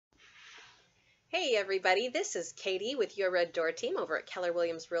Hey everybody, this is Katie with your Red Door team over at Keller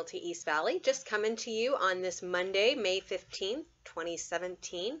Williams Realty East Valley. Just coming to you on this Monday, May 15th,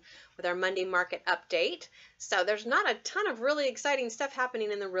 2017 with our Monday market update. So there's not a ton of really exciting stuff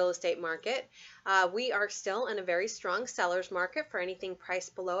happening in the real estate market. We are still in a very strong seller's market for anything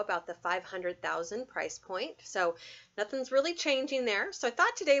priced below about the 500,000 price point. So nothing's really changing there. So I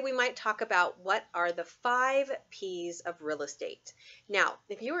thought today we might talk about what are the 5 P's of real estate. Now,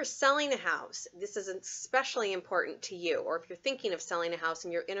 if you are selling a house, this is especially important to you, or if you're thinking of selling a house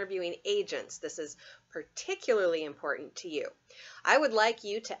and you're interviewing agents, this is particularly important to you. I would like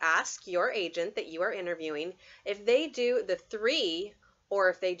you to ask your agent that you are interviewing if they do the 3 or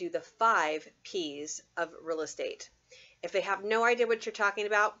if they do the 5 P's of real estate. If they have no idea what you're talking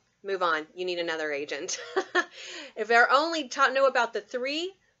about, move on. You need another agent. If they're only know about the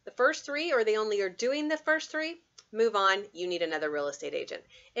first 3, or they only are doing the first 3, move on. You need another real estate agent.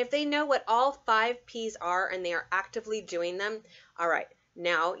 If they know what all 5 P's are and they are actively doing them, all right,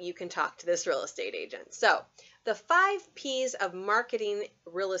 now you can talk to this real estate agent. So the 5 P's of marketing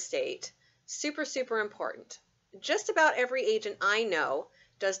real estate, super, super important. Just about every agent I know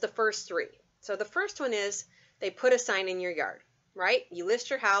does the first 3. So the first one is they put a sign in your yard, right? You list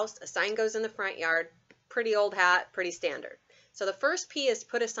your house, a sign goes in the front yard, pretty old hat, pretty standard. So the first P is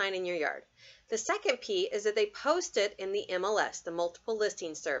put a sign in your yard. The second P is that they post it in the MLS, the multiple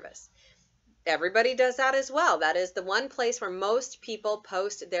listing service. Everybody does that as well. That is the one place where most people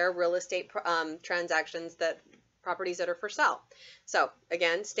post their real estate transactions, properties that are for sale. So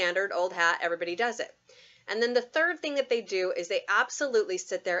again, standard old hat, everybody does it. And then the third thing that they do is they absolutely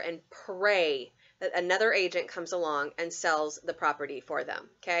sit there and pray that another agent comes along and sells the property for them,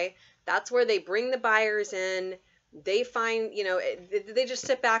 okay? That's where they bring the buyers in. They find, they just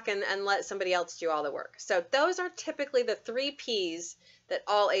sit back and let somebody else do all the work. So those are typically the 3 P's that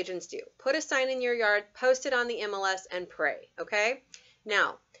all agents do. Put a sign in your yard, post it on the MLS, and pray, okay?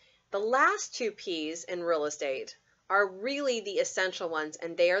 Now, the last 2 P's in real estate are really the essential ones,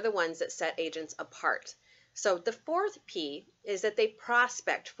 and they are the ones that set agents apart. So the 4th P is that they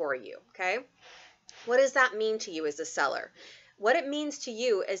prospect for you, okay? What does that mean to you as a seller? What it means to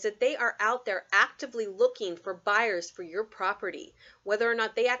you is that they are out there actively looking for buyers for your property. Whether or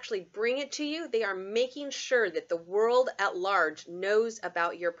not they actually bring it to you, they are making sure that the world at large knows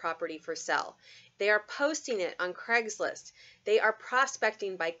about your property for sale. They are posting it on Craigslist. They are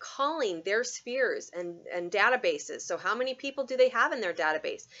prospecting by calling their spheres and databases. So how many people do they have in their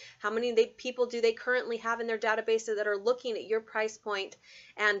database? How many people do they currently have in their database that are looking at your price point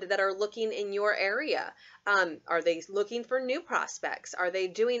and that are looking in your area? Are they looking for new prospects? Are they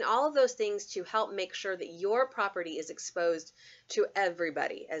doing all of those things to help make sure that your property is exposed to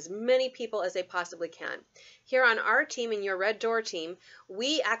everybody, as many people as they possibly can? Here on our team, in your Red Door team,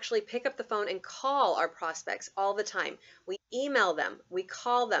 we actually pick up the phone and call our prospects all the time. We email them, we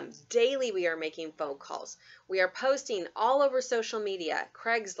call them. Daily we are making phone calls. We are posting all over social media,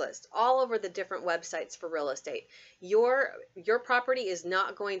 Craigslist, all over the different websites for real estate. Your property is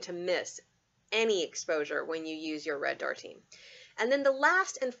not going to miss any exposure when you use your Red Door team. And then the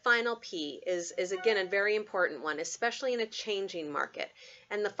last and final P is again a very important one, especially in a changing market.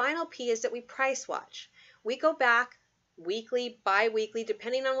 And the final P is that we price watch. We go back weekly, bi-weekly,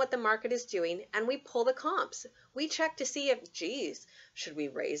 depending on what the market is doing, and we pull the comps. We check to see if, geez, should we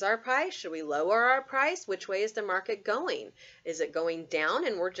raise our price? Should we lower our price? Which way is the market going? Is it going down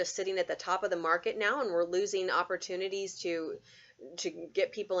and we're just sitting at the top of the market now and we're losing opportunities to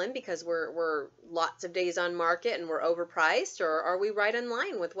get people in because we're lots of days on market and we're overpriced? Or are we right in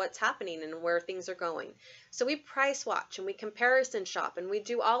line with what's happening and where things are going? So we price watch and we comparison shop and we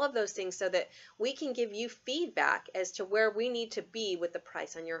do all of those things so that we can give you feedback as to where we need to be with the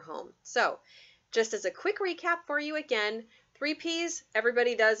price on your home. So just as a quick recap for you again, 3 P's,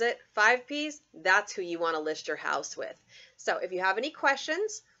 everybody does it. 5 P's, that's who you want to list your house with. So if you have any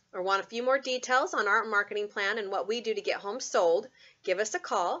questions or want a few more details on our marketing plan and what we do to get homes sold, give us a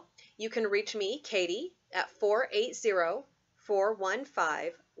call. You can reach me, Katie, at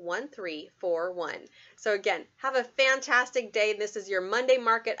 480-415-1341. So again, have a fantastic day. This is your Monday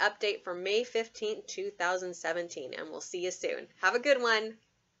market update for May 15th, 2017, and we'll see you soon. Have a good one.